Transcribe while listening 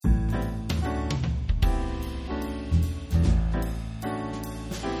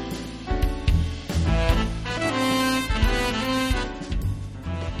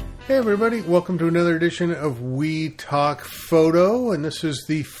Hey everybody, welcome to another edition of We Talk Photo, and this is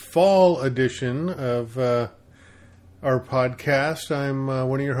the fall edition of our podcast. I'm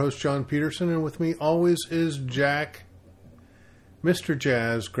one of your hosts, John Peterson, and with me always is Jack, Mr.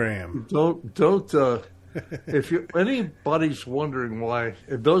 Jazz Graham. If anybody's wondering why,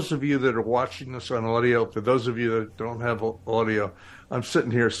 if those of you that are watching this on audio, for those of you that don't have audio, I'm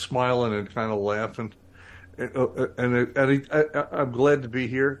sitting here smiling and kind of laughing. And I'm glad to be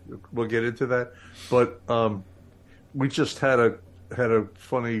here. We'll get into that, but we just had a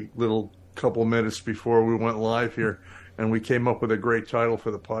funny little couple minutes before we went live here, and we came up with a great title for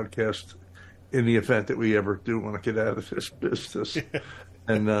the podcast. In the event that we ever do want to get out of this business,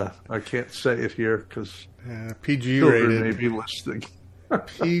 and I can't say it here because PG rated may be listening.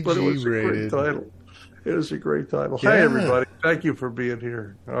 PG but it was rated. A great title. It was a great title. Yeah. Hey everybody, thank you for being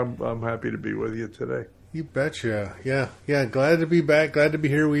here. I'm happy to be with you today. You betcha. Yeah. Glad to be back. Glad to be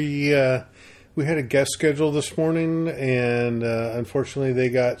here. We had a guest schedule this morning, and unfortunately they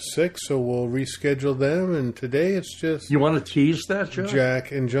got sick, so we'll reschedule them. And today it's just You want to tease that, John?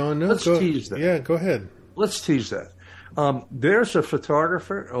 Jack and John. No, Let's tease that. Yeah, go ahead. Let's tease that. There's a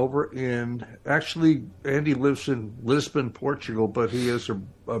photographer over in. Actually, Andy lives in Lisbon, Portugal, but he is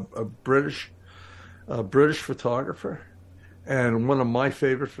a British photographer. And one of my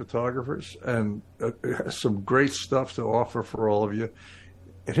favorite photographers, and has some great stuff to offer for all of you.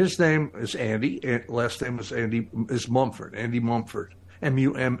 And his name is Andy, and last name is Mumford, Andy Mumford,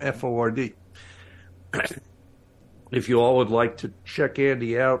 Mumford. If you all would like to check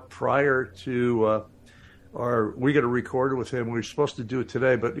Andy out prior to we got to record with him. We were supposed to do it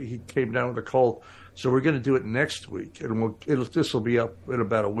today, but he came down with a cold, so we're going to do it next week, and this will be up in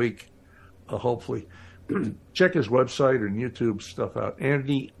about a week, hopefully. Check his website and YouTube stuff out.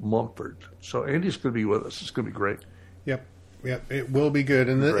 Andy Mumford. So Andy's going to be with us. It's going to be great. Yep, it will be good.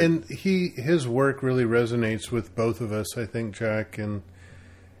 And his work really resonates with both of us, I think, Jack. And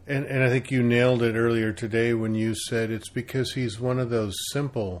I think you nailed it earlier today when you said it's because he's one of those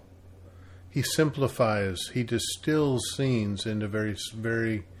simple. He simplifies. He distills scenes into very,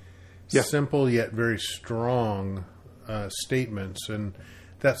 very simple yet very strong statements, and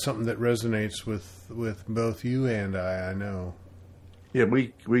that's something that resonates with both you and I know. Yeah,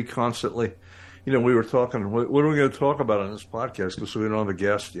 we constantly, we were talking, what are we going to talk about on this podcast? Because we don't have a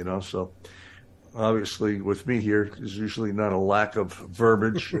guest, so obviously with me here, there's usually not a lack of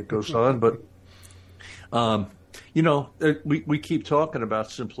verbiage that goes on, but, we keep talking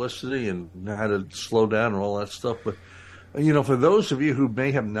about simplicity and how to slow down and all that stuff. But, for those of you who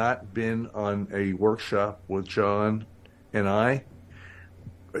may have not been on a workshop with John and I,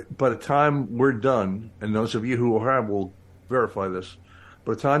 by the time we're done, and those of you who have will verify this,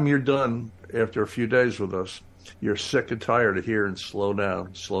 by the time you're done after a few days with us, you're sick and tired of hearing slow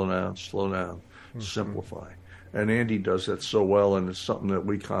down, simplify. And Andy does that so well, and it's something that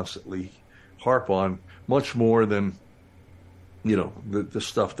we constantly harp on, much more than, the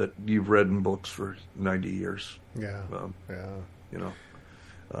stuff that you've read in books for 90 years. Yeah.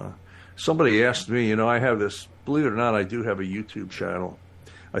 Somebody asked me, I have this, believe it or not, I do have a YouTube channel.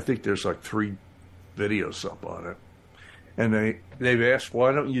 I think there's like 3 videos up on it. And they've asked,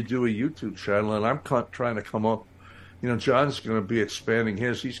 why don't you do a YouTube channel? And I'm trying to come up. John's going to be expanding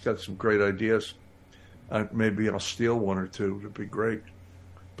his. He's got some great ideas. Maybe I'll steal one or two. It'd be great.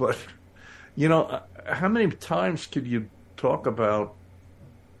 But, how many times could you talk about,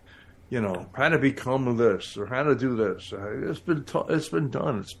 how to become this or how to do this? It's been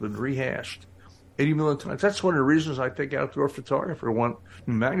done. It's been rehashed 80 million times. That's one of the reasons I think Outdoor Photographer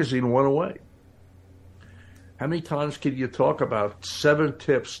magazine went away. How many times can you talk about 7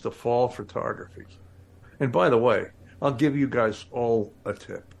 tips to fall photography? And by the way, I'll give you guys all a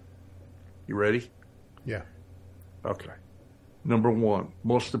tip. You ready? Yeah. Okay. Number 1,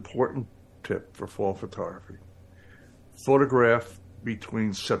 most important tip for fall photography. Photograph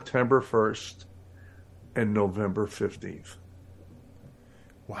between September 1st and November 15th.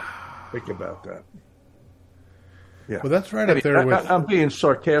 Wow. Think about that. Yeah. Well, that's right up there with... I'm being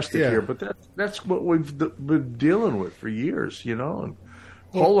sarcastic here, but that's what we've been dealing with for years, and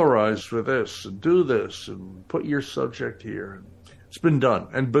polarize for this, and do this, and put your subject here. It's been done,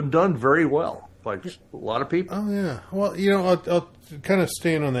 and been done very well by a lot of people. Oh, yeah. Well, I'll kind of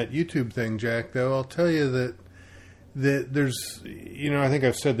staying on that YouTube thing, Jack, though. I'll tell you that there's, I think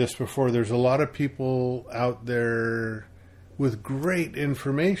I've said this before, there's a lot of people out there with great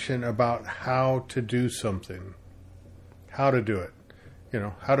information about how to do something, how to do it,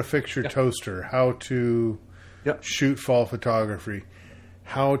 how to fix your toaster, how to shoot fall photography,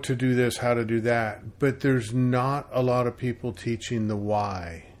 how to do this, how to do that. But there's not a lot of people teaching the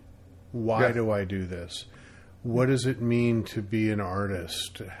why. Why do I do this? What does it mean to be an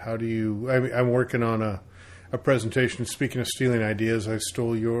artist? How do you... I'm working on a presentation. Speaking of stealing ideas, I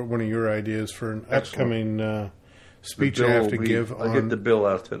stole one of your ideas for an upcoming speech I have to give. I'll get the bill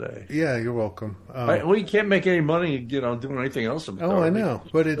out today. Yeah, you're welcome. We can't make any money, doing anything else. I know,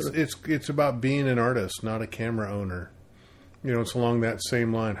 but it's about being an artist, not a camera owner. It's along that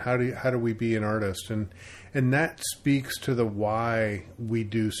same line. How do we be an artist? And that speaks to the why we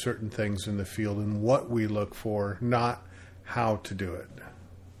do certain things in the field and what we look for, not how to do it.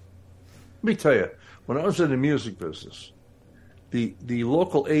 Let me tell you, when I was in the music business, the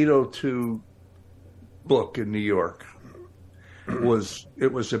local 802 book in New York was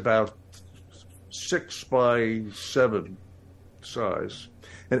about 6 by 7 size,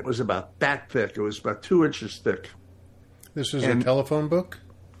 and it was about that thick. It was about 2 inches thick. This is a telephone book?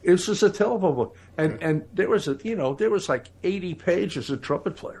 This is a telephone book. And there was like 80 pages of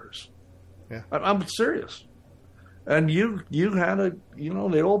trumpet players. Yeah. I'm serious. And you had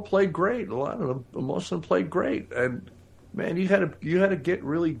they all played great. A lot of them, most of them played great. And man, you had to get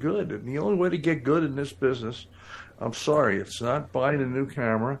really good. And the only way to get good in this business, I'm sorry, it's not buying a new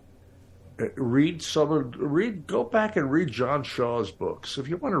camera. Go back and read John Shaw's books. If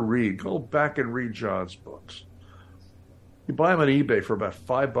you want to read, go back and read John's books. You buy them on eBay for about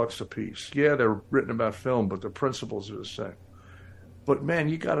 $5 a piece. Yeah, they're written about film, but the principles are the same. But man,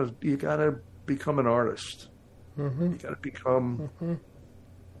 you gotta become an artist. Mm-hmm. You gotta become,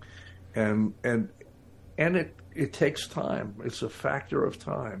 and it takes time. It's a factor of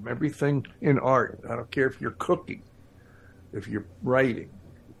time. Everything in art. I don't care if you're cooking, if you're writing,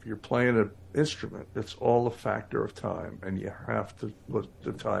 if you're playing an instrument. It's all a factor of time, and you have to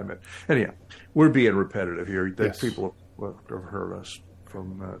time it. Anyhow, we're being repetitive here. Yes. People have heard us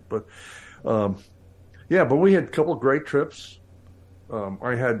from that, but but we had a couple of great trips.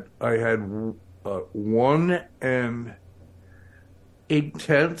 I had 1 8/10.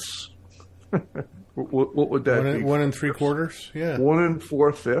 What would that be? 1 3/4. Yeah. 1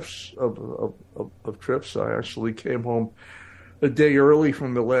 4/5 of trips. I actually came home a day early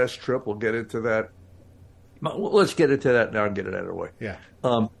from the last trip. We'll get into that. Let's get into that now and get it out of the way. Yeah.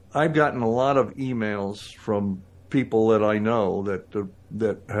 I've gotten a lot of emails from people that I know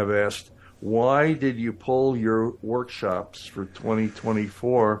that have asked, why did you pull your workshops for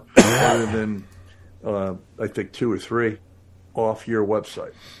 2024 other than I think 2 or 3 off your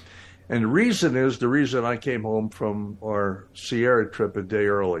website? And the reason I came home from our Sierra trip a day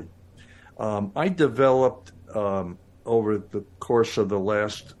early. I developed over the course of the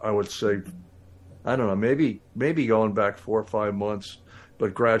last, I would say, I don't know, maybe going back 4 or 5 months,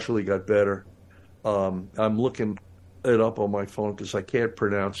 but gradually got better. I'm looking it up on my phone because I can't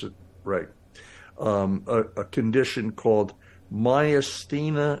pronounce it right. A condition called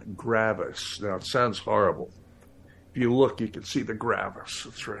myasthenia gravis. Now, it sounds horrible. If you look, you can see the gravis.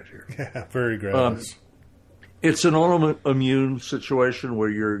 It's right here. Yeah, very gravis. It's an autoimmune situation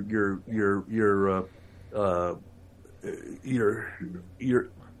where your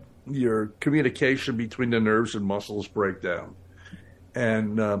communication between the nerves and muscles break down.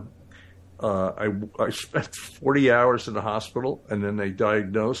 And I spent 40 hours in the hospital, and then they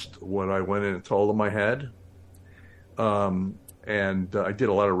diagnosed what I went in and told them I had. And I did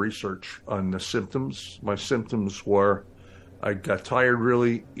a lot of research on the symptoms. My symptoms were I got tired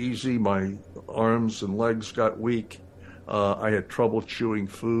really easy. My arms and legs got weak. I had trouble chewing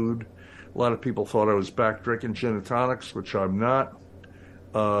food. A lot of people thought I was back drinking gin and tonics, which I'm not.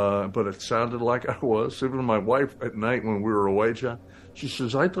 But it sounded like I was. Even my wife at night when we were away, John, she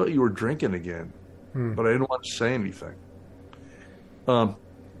says, I thought you were drinking again. But I didn't want to say anything.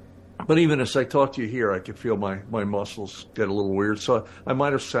 But even as I talk to you here, I can feel my muscles get a little weird. So I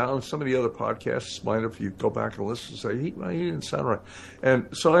might have sounded, some of the other podcasts might have, you go back and listen and say, he didn't sound right. And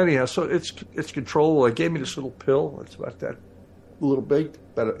so anyhow, so it's controllable. They gave me this little pill. It's about that little big,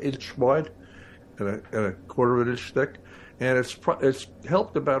 about 1 inch wide and a quarter of an inch thick. And it's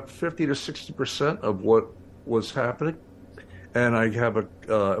helped about 50 to 60% of what was happening. And I have an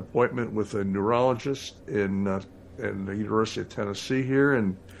appointment with a neurologist in the University of Tennessee here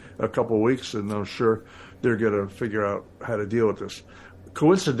in a couple of weeks, and I'm sure they're going to figure out how to deal with this.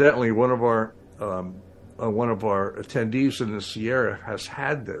 Coincidentally, one of our attendees in the Sierra has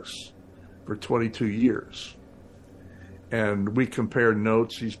had this for 22 years. And we compared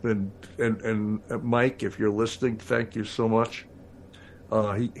notes. He's been, and Mike, if you're listening, thank you so much.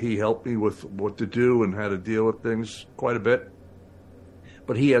 He helped me with what to do and how to deal with things quite a bit.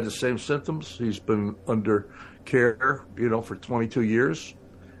 But he had the same symptoms. He's been under care, for 22 years.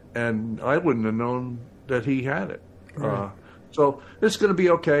 And I wouldn't have known that he had it. Right. So it's going to be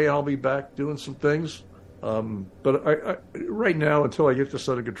okay. I'll be back doing some things. But I right now, until I get this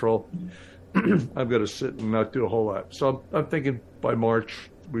under control, I'm going to sit and not do a whole lot. So I'm thinking by March,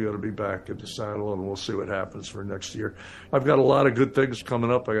 we ought to be back in the saddle, and we'll see what happens for next year. I've got a lot of good things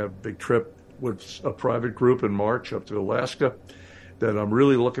coming up. I got a big trip with a private group in March up to Alaska that I'm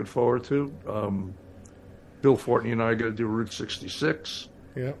really looking forward to. Bill Fortney and I are going to do Route 66.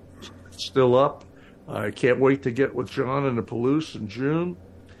 Yeah. It's still up. I can't wait to get with John in the Palouse in June.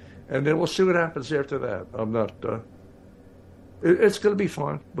 And then we'll see what happens after that. I'm not... it's going to be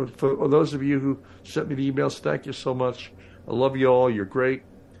fun. But for those of you who sent me the emails, thank you so much. I love you all. You're great.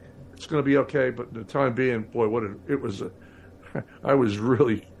 It's going to be okay. But in the time being, boy, I was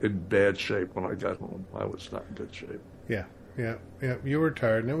really in bad shape when I got home. I was not in good shape. Yeah. You were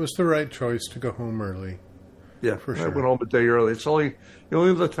tired, and it was the right choice to go home early. Yeah, for sure. I went home a day early. It's the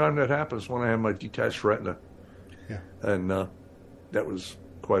only other time that happens when I have my detached retina. Yeah. And that was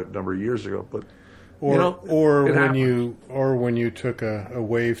quite a number of years ago. But or when you took a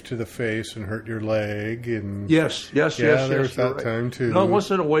wave to the face and hurt your leg, and yes. There was that time too. No, it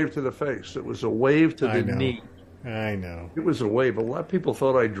wasn't a wave to the face. It was a wave to the knee. I know. It was a wave. A lot of people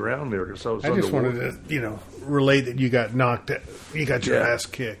thought I drowned there because I was. I just wanted to, relate that you got knocked. You got your ass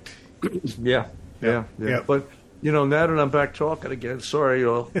kicked. Yeah. But now that I'm back talking again, sorry,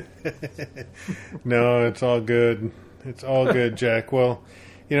 y'all. No, it's all good. It's all good, Jack. Well,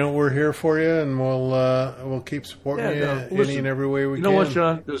 we're here for you, and we'll keep supporting you any and every way we can. You know what,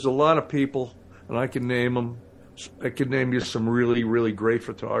 John? There's a lot of people, and I can name them. I can name you some really, really great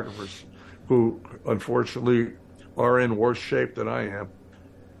photographers who, unfortunately, are in worse shape than I am,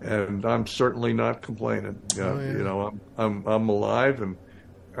 and I'm certainly not complaining. I'm alive and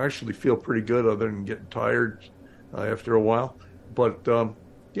I actually feel pretty good, other than getting tired after a while. But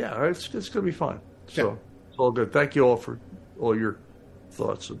it's going to be fine. So it's all good. Thank you all for all your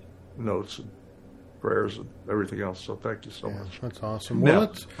thoughts and notes and prayers and everything else. So thank you so much. That's awesome.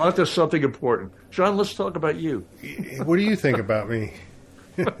 Well, now, there's something important, John. Let's talk about you. What do you think about me?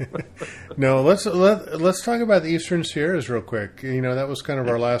 No, let's talk about the Eastern Sierras real quick. That was kind of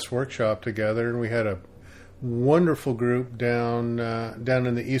our last workshop together, and we had a wonderful group down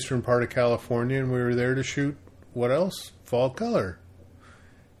in the eastern part of California, and we were there to shoot what else? Fall color,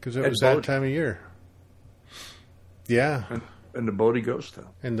 because it was that time of year. Yeah, and the Bodie Ghost Town.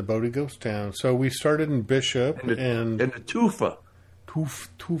 And the Bodie Ghost Town. So we started in Bishop and the Tufa.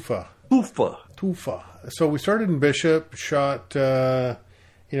 Tufa. So we started in Bishop, shot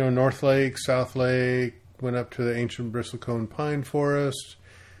North Lake, South Lake, went up to the ancient bristlecone pine forest.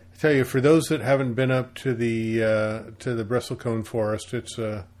 I tell you, for those that haven't been up to the bristlecone forest, it's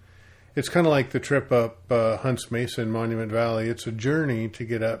kind of like the trip up Hunts Mesa in Monument Valley. It's a journey to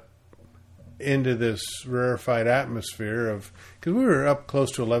get up into this rarefied atmosphere because we were up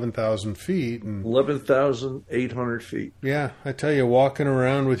close to 11,000 feet. 11,800 feet. Yeah, I tell you, walking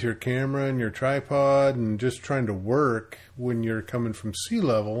around with your camera and your tripod and just trying to work when you're coming from sea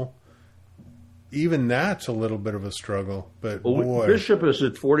level, even that's a little bit of a struggle. But boy, Bishop is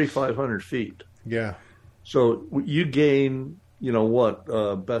at 4,500 feet. Yeah. So you gain,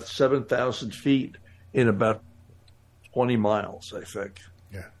 about 7,000 feet in about 20 miles, I think.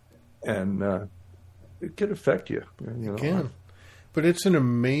 Yeah. And it can affect you. It can. But it's an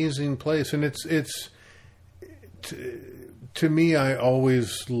amazing place. And it's to me, I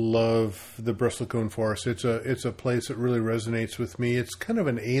always love the bristlecone forest. It's a place that really resonates with me. It's kind of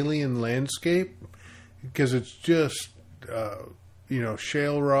an alien landscape because it's just,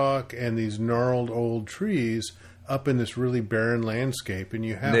 shale rock and these gnarled old trees up in this really barren landscape. And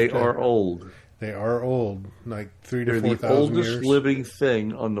they are old. They are old, like 3,000 to 4,000 years. They're the oldest living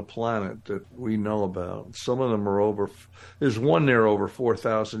thing on the planet that we know about. Some of them are there's one there over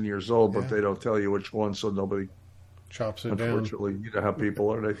 4,000 years old, but they don't tell you which one, so nobody chops it unfortunately, down. You know how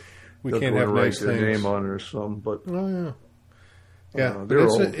people are. We can't have write nice their things. name on it or something, but yeah,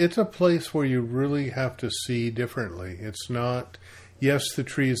 it's a place where you really have to see differently. It's not. Yes, the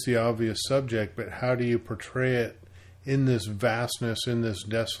tree is the obvious subject, but how do you portray it in this vastness, in this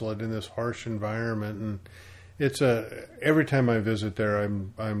desolate, in this harsh environment? And every time I visit there,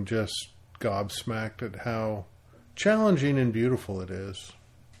 I'm just gobsmacked at how challenging and beautiful it is.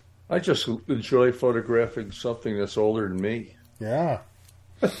 I just enjoy photographing something that's older than me. Yeah.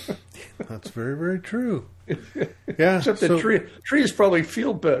 That's very, very true. Yeah. Except the trees probably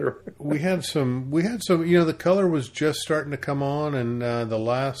feel better. we had some, the color was just starting to come on, and the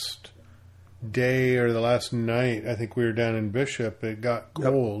last day or the last night, I think we were down in Bishop, it got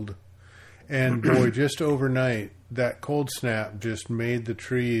cold. And boy, just overnight, that cold snap just made the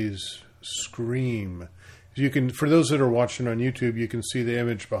trees scream. You can, for those that are watching on YouTube, you can see the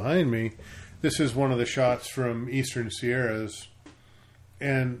image behind me. This is one of the shots from Eastern Sierras,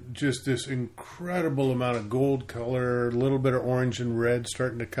 and just this incredible amount of gold color, a little bit of orange and red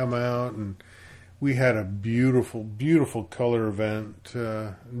starting to come out, and we had a beautiful, beautiful color event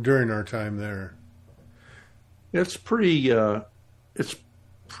during our time there. It's pretty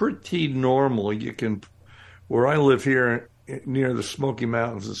normal. You can, where I live here near the Smoky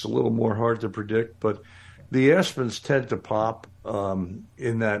Mountains, it's a little more hard to predict, but the aspens tend to pop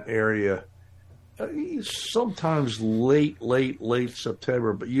in that area. Sometimes late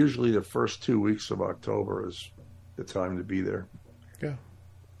September, but usually the first 2 weeks of October is the time to be there. Yeah.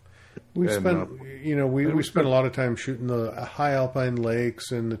 We spent a lot of time shooting the high alpine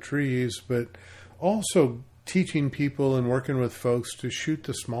lakes and the trees, but also teaching people and working with folks to shoot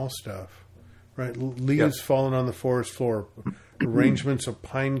the small stuff, right? Leaves falling on the forest floor, arrangements of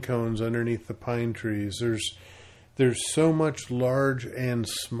pine cones underneath the pine trees. There's so much large and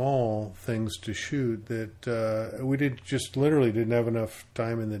small things to shoot that we literally didn't have enough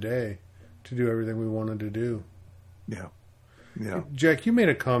time in the day to do everything we wanted to do. Yeah. Yeah. Jack, you made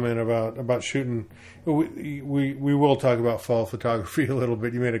a comment about shooting. We will talk about fall photography a little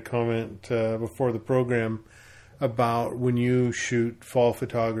bit. You made a comment before the program about when you shoot fall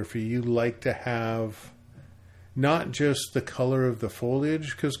photography, you like to have not just the color of the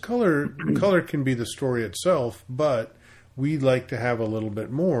foliage, because color can be the story itself, but we like to have a little bit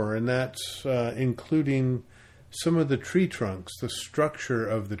more, and that's including some of the tree trunks, the structure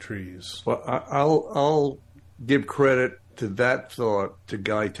of the trees. Well, I'll give credit to that thought to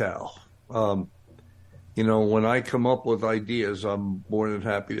Guy Tal. When I come up with ideas, I'm more than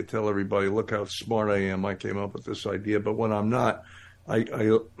happy to tell everybody, look how smart I am. I came up with this idea. But when I'm not,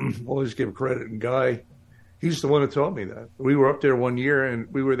 I always give credit. And Guy, he's the one who taught me that. We were up there one year,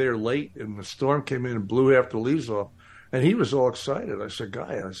 and we were there late, and the storm came in and blew half the leaves off. And he was all excited. I said,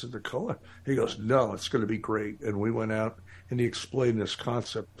 Guy, the color? He goes, no, it's going to be great. And we went out, and he explained this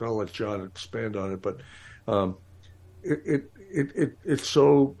concept. I'll let John expand on it. But it's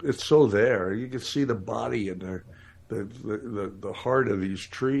so there. You can see the body and the heart of these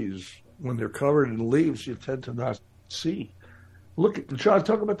trees. When they're covered in leaves, you tend to not see. Look, John,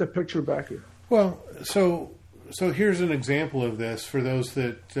 talk about the picture back here. Well, so here's an example of this for those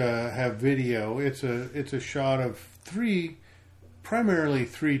that have video. It's a shot of primarily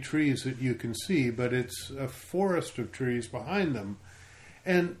three trees that you can see, but it's a forest of trees behind them.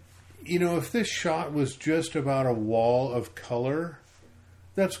 And if this shot was just about a wall of color,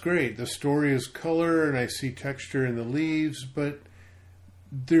 that's great. The story is color, and I see texture in the leaves, but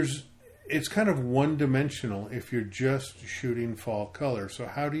it's kind of one-dimensional if you're just shooting fall color. So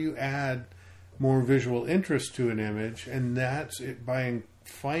how do you add more visual interest to an image? And that's it by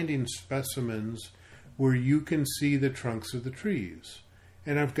finding specimens where you can see the trunks of the trees.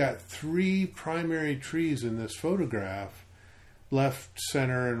 And I've got 3 primary trees in this photograph, left,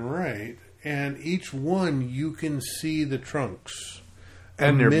 center, and right, and each one you can see the trunks.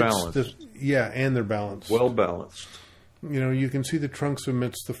 And they're balanced. And they're balanced. Well balanced. You can see the trunks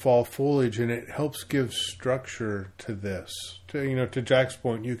amidst the fall foliage, and it helps give structure to this. To Jack's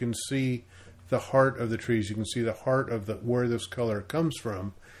point, you can see the heart of the trees. You can see the heart of where this color comes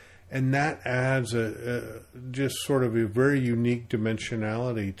from. And that adds just sort of a very unique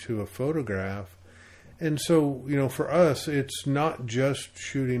dimensionality to a photograph. And so, for us, it's not just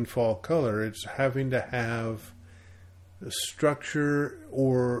shooting fall color. It's having to have a structure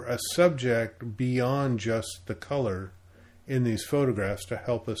or a subject beyond just the color in these photographs to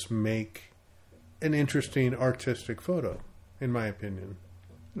help us make an interesting artistic photo, in my opinion.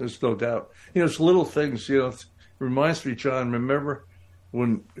 There's no doubt. It's little things. It reminds me, John, remember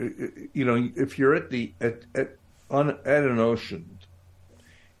when, if you're at an ocean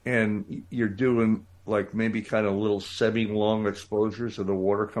and you're doing like maybe kind of little semi-long exposures of the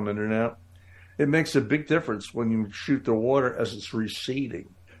water coming in and out, it makes a big difference when you shoot the water as it's receding.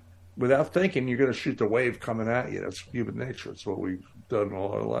 Without thinking, you're going to shoot the wave coming at you. That's human nature. It's what we've done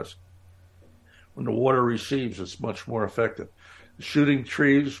all our lives. When the water recedes, it's much more effective. Shooting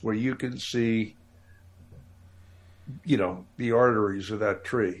trees where you can see, the arteries of that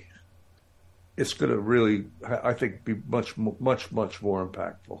tree, it's going to really, I think, be much, much, much more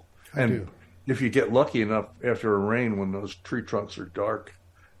impactful. I do. If you get lucky enough after a rain when those tree trunks are dark,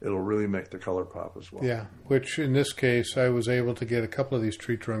 it'll really make the color pop as well. Yeah, which in this case, I was able to get a couple of these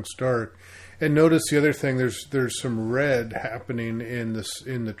tree trunks dark. And notice the other thing, there's some red happening in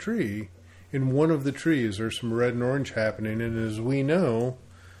the tree. In one of the trees, there's some red and orange happening. And as we know,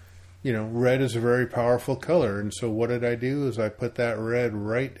 red is a very powerful color. And so what did I do is I put that red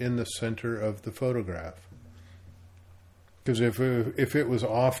right in the center of the photograph. Because if it was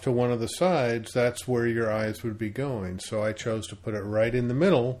off to one of the sides, that's where your eyes would be going. So I chose to put it right in the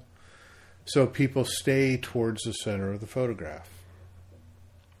middle so people stay towards the center of the photograph.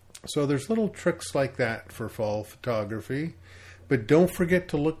 So there's little tricks like that for fall photography. But don't forget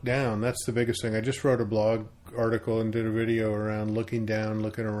to look down. That's the biggest thing. I just wrote a blog article and did a video around looking down,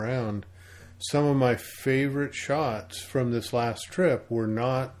 looking around. Some of my favorite shots from this last trip were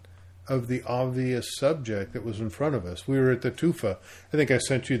not of the obvious subject that was in front of us. We were at the Tufa. I think I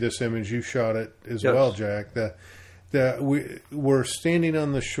sent you this image. You shot it as well, Jack. We're standing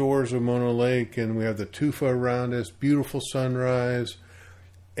on the shores of Mono Lake, and we have the Tufa around us, beautiful sunrise,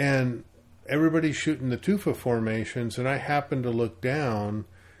 and everybody's shooting the Tufa formations, and I happened to look down,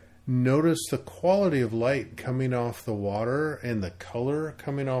 notice the quality of light coming off the water and the color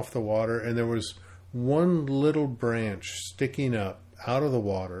coming off the water, and there was one little branch sticking up out of the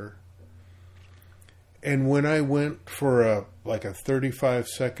water. And when I went for a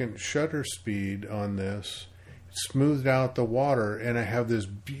 35-second shutter speed on this, it smoothed out the water, and I have this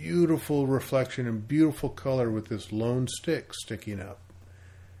beautiful reflection and beautiful color with this lone stick sticking up.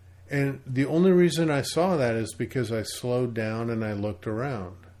 And the only reason I saw that is because I slowed down and I looked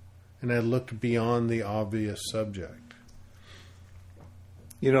around. And I looked beyond the obvious subject.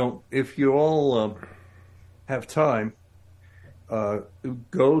 You know, if you all have time,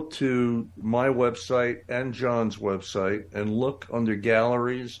 go to my website and John's website and look under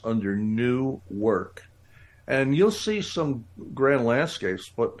galleries, under new work. And you'll see some grand landscapes,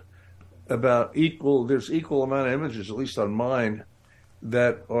 but there's equal amount of images, at least on mine,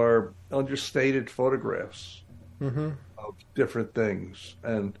 that are understated photographs of different things.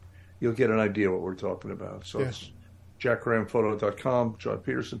 And you'll get an idea what we're talking about. So it's jackgrahamphoto.com,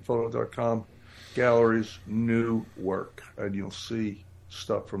 johnpetersonphoto.com, galleries, new work, and you'll see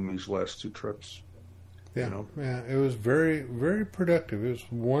stuff from these last two trips. Yeah, it was very, very productive. It was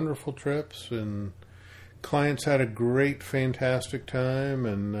wonderful trips, and clients had a great, fantastic time.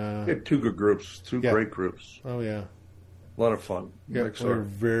 And we had two good groups, great groups. Oh, yeah. A lot of fun. Yeah, we're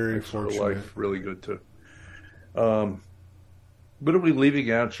very fortunate. Our life really good, too. What are we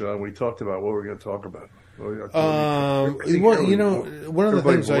leaving out, John? We talked about what we're going to talk about. One of the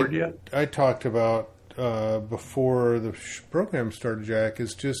things I talked about before the program started, Jack,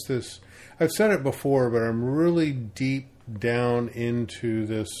 is just this. I've said it before, but I'm really deep down into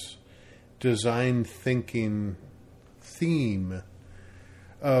this design thinking theme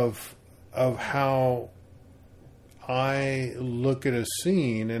of how I look at a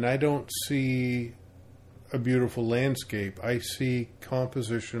scene and I don't see a beautiful landscape. I see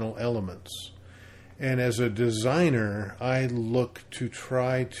compositional elements. And as a designer, I look to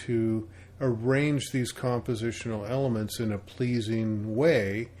try to arrange these compositional elements in a pleasing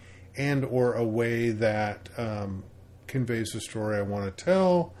way and or a way that conveys the story I want to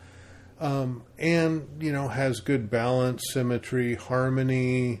tell and, has good balance, symmetry,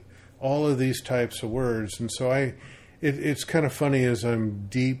 harmony, all of these types of words. And so it's kind of funny as I'm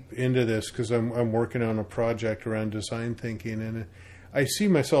deep into this because I'm working on a project around design thinking, and I see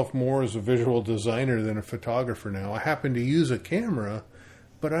myself more as a visual designer than a photographer now. I happen to use a camera,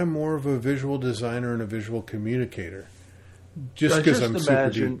 but I'm more of a visual designer and a visual communicator. Just because I'm super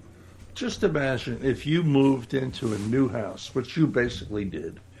deep. Just imagine if you moved into a new house, which you basically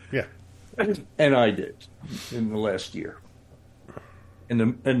did. Yeah. And I did in the last year. And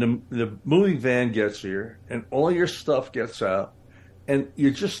the moving van gets here, and all your stuff gets out, and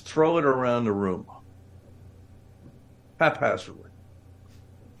you just throw it around the room haphazardly.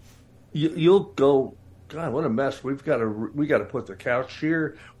 You'll go, God, what a mess! We got to put the couch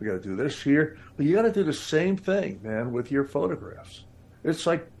here. We got to do this here. But you got to do the same thing, man, with your photographs. It's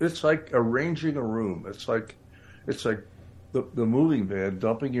like arranging a room. It's like the moving van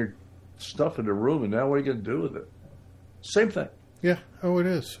dumping your stuff in the room, and now what are you going to do with it? Same thing. Yeah. Oh, it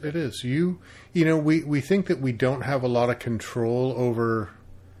is. It is. We think that we don't have a lot of control over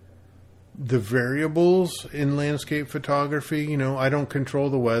the variables in landscape photography. I don't control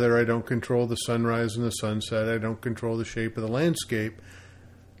the weather. I don't control the sunrise and the sunset. I don't control the shape of the landscape.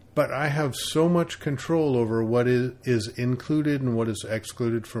 But I have so much control over what is included and what is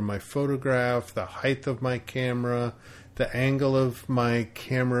excluded from my photograph, the height of my camera, the angle of my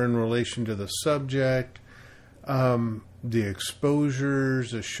camera in relation to the subject, the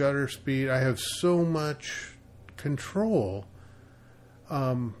exposures, the shutter speed. I have so much control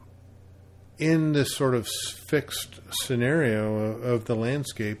in this sort of fixed scenario of the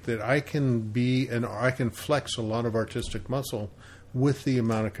landscape that I can flex a lot of artistic muscle with the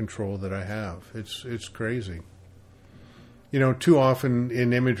amount of control that I have. It's crazy. Too often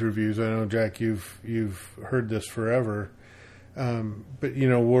in image reviews, I know, Jack, you've heard this forever. But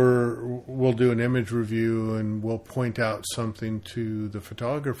we'll do an image review and we'll point out something to the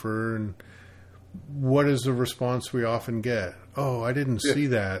photographer, and what is the response we often get? Oh, I didn't see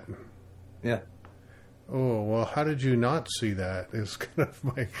that. Yeah. Oh, well, how did you not see that? Is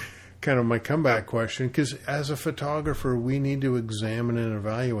kind of my comeback question, because as a photographer, we need to examine and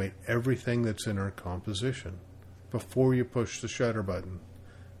evaluate everything that's in our composition before you push the shutter button,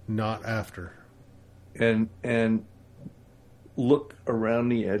 not after. And look around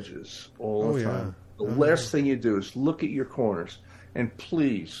the edges all the time. The last thing you do is look at your corners, and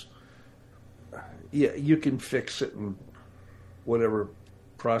please, you can fix it in whatever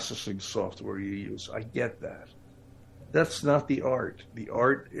processing software you use. I get that. That's not the art. The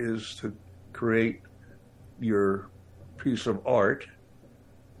art is to create your piece of art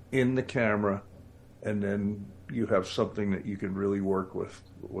in the camera, and then you have something that you can really work with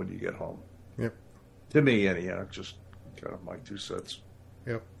when you get home. Yep. To me, anyhow, just kind of my 2 cents.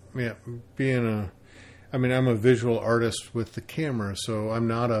 Yep. Yeah. I'm a visual artist with the camera, so I'm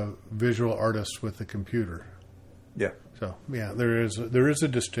not a visual artist with the computer. Yeah. So yeah, there is a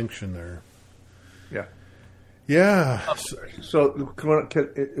distinction there. Yeah. Yeah. So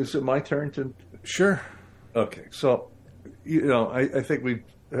is it my turn to? Sure. Okay. So, I think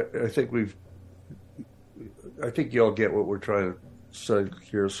y'all get what we're trying to say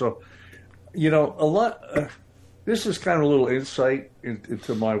here. So, a lot. This is kind of a little insight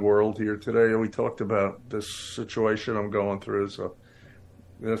into my world here today. We talked about this situation I'm going through, so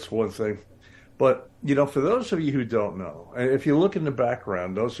that's one thing. But, for those of you who don't know, if you look in the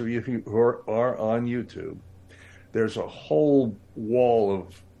background, those of you who are on YouTube, there's a whole wall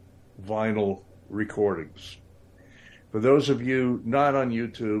of vinyl recordings. For those of you not on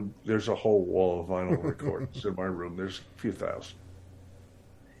YouTube, there's a whole wall of vinyl recordings in my room. There's a few thousand.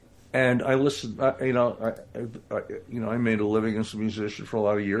 And I listen, I made a living as a musician for a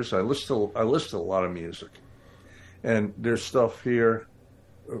lot of years. I listen to a lot of music. And there's stuff here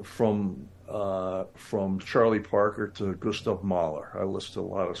from Charlie Parker to Gustav Mahler. I listen to a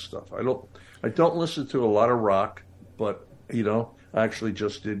lot of stuff. I don't listen to a lot of rock, but I actually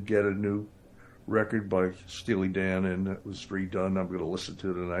just did get a new record by Steely Dan, and it was redone. I'm going to listen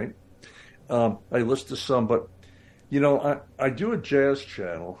to it tonight. I listen to some, but I do a jazz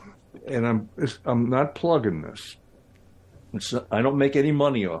channel, and I'm not plugging this. I don't make any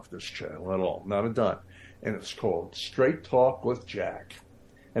money off this channel at all, not a dime. And it's called Straight Talk with Jack.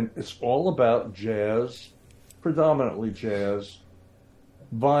 And it's all about jazz, predominantly jazz,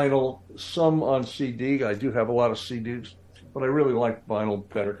 vinyl, some on CD. I do have a lot of CDs, but I really like vinyl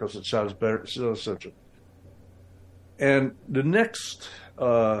better because it sounds better. And the next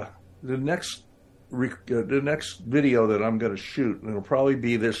video that I'm going to shoot, and it'll probably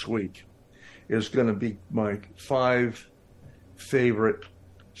be this week, is going to be my 5 favorite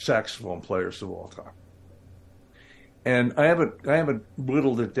saxophone players of all time. And I haven't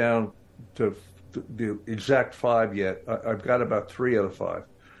whittled it down to the exact 5 yet. I've got about 3 out of 5.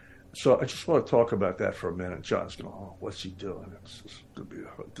 So I just want to talk about that for a minute. John's going, oh, what's he doing? It's going to be a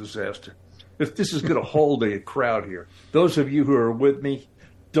disaster. If this is going to hold a crowd here, those of you who are with me,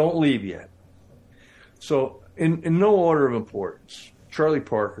 don't leave yet. So in no order of importance, Charlie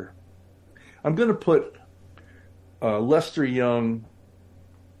Parker. I'm going to put Lester Young,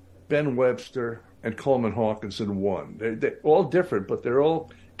 Ben Webster, and Coleman Hawkins in one. They're all different, but they're all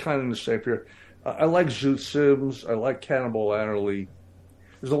kind of in the same period. I like Zoot Sims. I like Cannonball Adderley.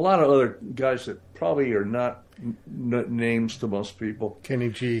 There's a lot of other guys that probably are not names to most people. Kenny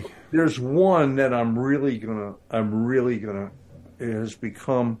G. There's one that it has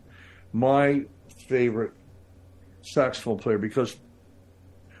become my favorite saxophone player, because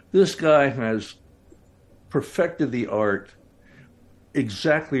this guy has perfected the art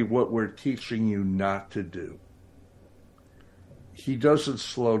exactly what we're teaching you not to do. He doesn't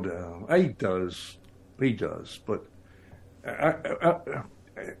slow down. He does, but I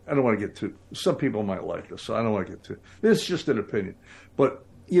don't want to get too. Some people might like this, so I don't want to get too. This is just an opinion, but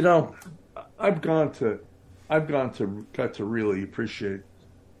I've got to really appreciate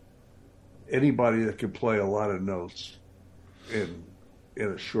anybody that can play a lot of notes in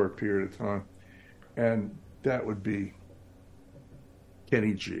a short period of time, and that would be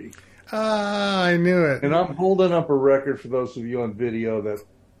Kenny G. I knew it. And I'm holding up a record for those of you on video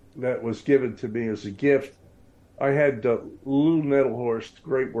that was given to me as a gift. I had Lou Nettlehorst,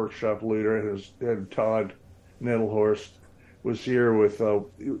 great workshop leader, and Todd Nettlehorst was here with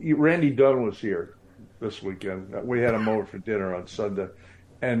Randy Dunn was here this weekend. We had them over for dinner on Sunday,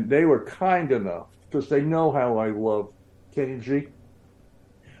 and they were kind enough, because they know how I love Kenny G.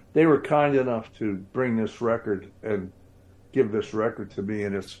 They were kind enough to bring this record and give this record to me,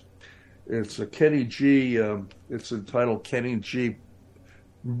 and it's a Kenny G. It's entitled Kenny G.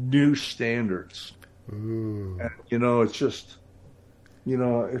 New Standards. Ooh. And, it's just.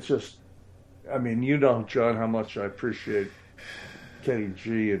 I mean, John, how much I appreciate Kenny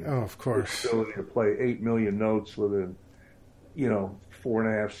G. And of course, his ability to play 8 million notes within,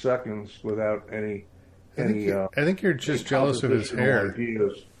 4.5 seconds without any. I think you're just jealous of his hair.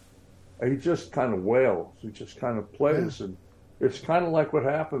 Ideas. He just kind of wails. He just kind of plays, and it's kind of like what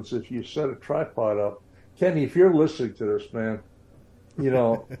happens if you set a tripod up. Kenny, if you're listening to this, man,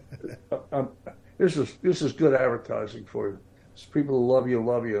 this is good advertising for you. It's people who love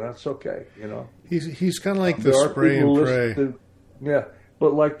you. That's okay, He's kind of like the spray and pray. Yeah,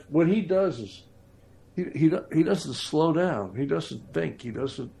 but like what he does is he doesn't slow down. He doesn't think. He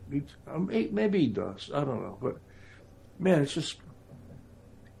doesn't. Maybe he does. I don't know. But man, it's just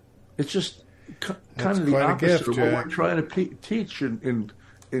kind of the opposite of what we're trying to teach in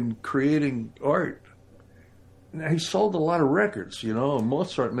creating art. Now, he sold a lot of records,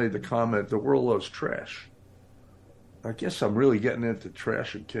 Mozart made the comment, "The world loves trash." I guess I'm really getting into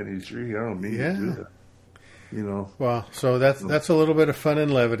trash and Kenny G. I don't mean to do that. Well, so that's a little bit of fun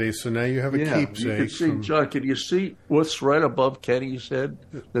and levity. So now you have a keepsake. You can see, John, can you see what's right above Kenny's head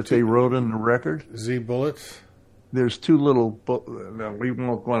that they wrote in the record? Z bullets. There's two little. No, we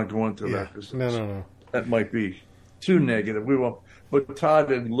won't want to go into that. No. That might be too negative. We won't. But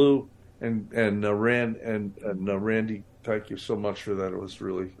Todd and Lou and Randy, thank you so much for that. It was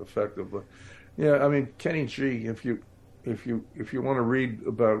really effective. But yeah, I mean, Kenny G. If you want to read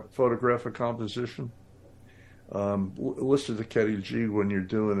about photographic composition, listen to Kenny G. when you're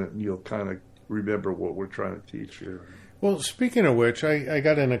doing it, and you'll kind of remember what we're trying to teach here. Well, speaking of which, I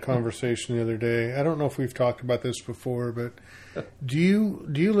got in a conversation the other day. I don't know if we've talked about this before, but do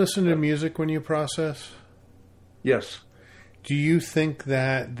you listen to music when you process? Yes. Do you think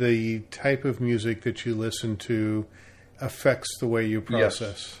that the type of music that you listen to affects the way you process?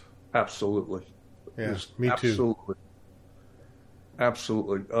 Yes, absolutely. Yeah, me too.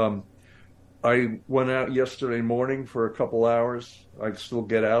 Absolutely. I went out yesterday morning for a couple hours. I still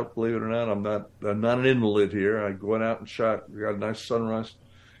get out, believe it or not. I'm not an invalid here. I went out and shot. We got a nice sunrise,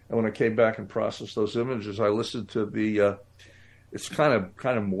 and when I came back and processed those images, I listened to the. It's kind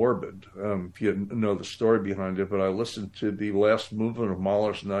of morbid if you know the story behind it, but I listened to the last movement of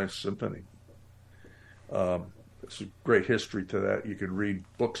Mahler's Ninth Symphony. It's a great history to that. You can read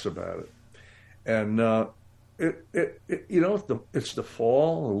books about it, and. It's the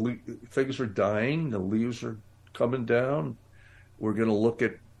fall. Things are dying. The leaves are coming down. We're going to look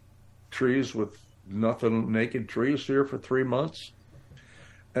at trees with nothing, naked trees here for 3 months,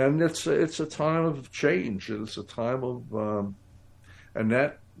 and it's a time of change. It's a time of, and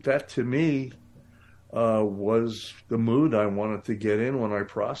that to me was the mood I wanted to get in when I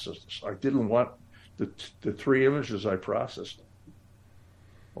processed this. I didn't want the 3 images I processed.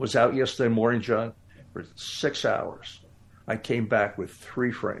 I was out yesterday morning, John. For 6 hours, I came back with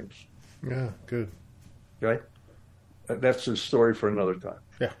 3 frames. Yeah, good. Okay, that's a story for another time.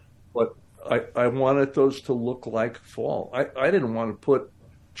 Yeah, but I wanted those to look like fall. I didn't want to put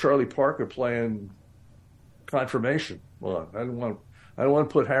Charlie Parker playing Confirmation on. I don't want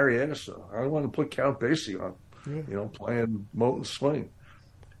to put Harry Edison. I don't want to put Count Basie on. Playing Moten Swing.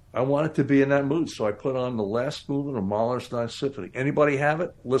 I wanted to be in that mood, so I put on the last movement of Mahler's Ninth Symphony. Anybody have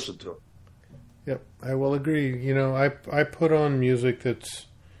it? Listen to it. Yep, I will agree. I put on music that's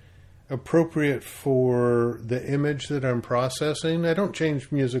appropriate for the image that I'm processing. I don't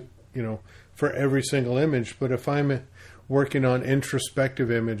change music, for every single image, but if I'm working on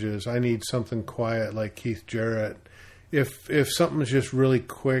introspective images, I need something quiet like Keith Jarrett. If something's just really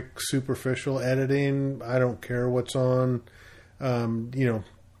quick, superficial editing, I don't care what's on.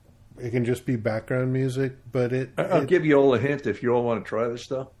 It can just be background music, but I'll give you all a hint if you all want to try this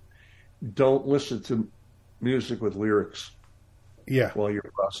stuff. Don't listen to music with lyrics while you're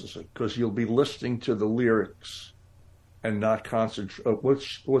processing, because you'll be listening to the lyrics and not concentrate.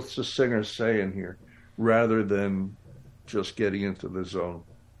 What's the singer saying here, rather than just getting into the zone.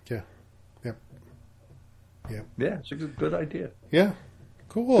 Yeah. Yep. Yeah, it's a good idea. Yeah.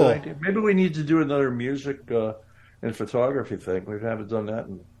 Cool. Good idea. Maybe we need to do another music and photography thing. We haven't done that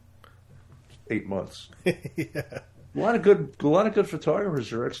in 8 months. Yeah. A lot of good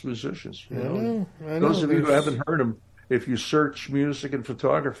photographers are ex-musicians. I know. Those of you who haven't heard them, if you search music and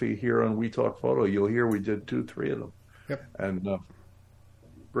photography here on We Talk Photo, you'll hear we did 2-3 of them. Yep. And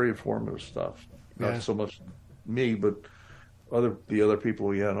very informative stuff. Not so much me, but the other people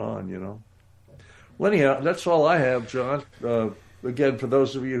we had on. Well, anyhow, that's all I have, John. Again, for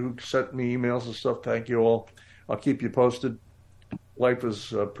those of you who sent me emails and stuff, thank you all. I'll keep you posted. Life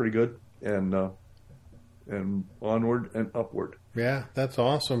is pretty good, and onward and upward. Yeah, that's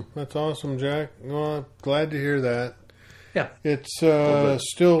awesome. That's awesome, Jack. Well, glad to hear that. Yeah. It's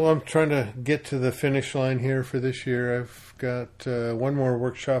still, I'm trying to get to the finish line here for this year. I've got one more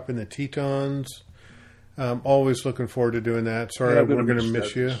workshop in the Tetons. I'm always looking forward to doing that. Sorry, we're going to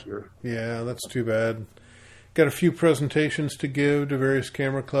miss you. Yeah, that's too bad. Got a few presentations to give to various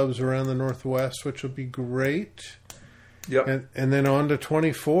camera clubs around the Northwest, which will be great. Yep. And then on to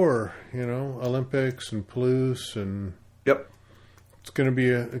 24, Olympics and Palouse, and yep. It's going to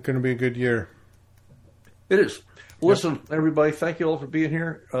be a good year. It is. Listen, everybody, thank you all for being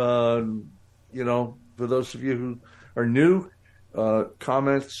here. For those of you who are new,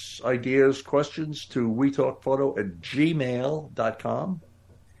 comments, ideas, questions to wetalkphoto@gmail.com.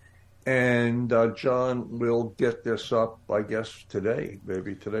 And John will get this up, I guess, today,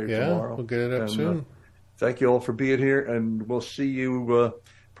 maybe today or tomorrow. We'll get it up soon. Thank you all for being here, and we'll see you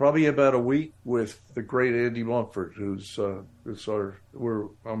probably about a week with the great Andy Mumford, I'm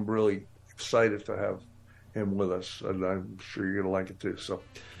really excited to have him with us, and I'm sure you're going to like it too. So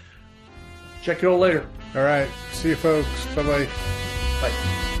check you all later. All right. See you, folks. Bye-bye.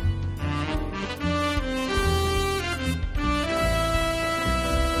 Bye.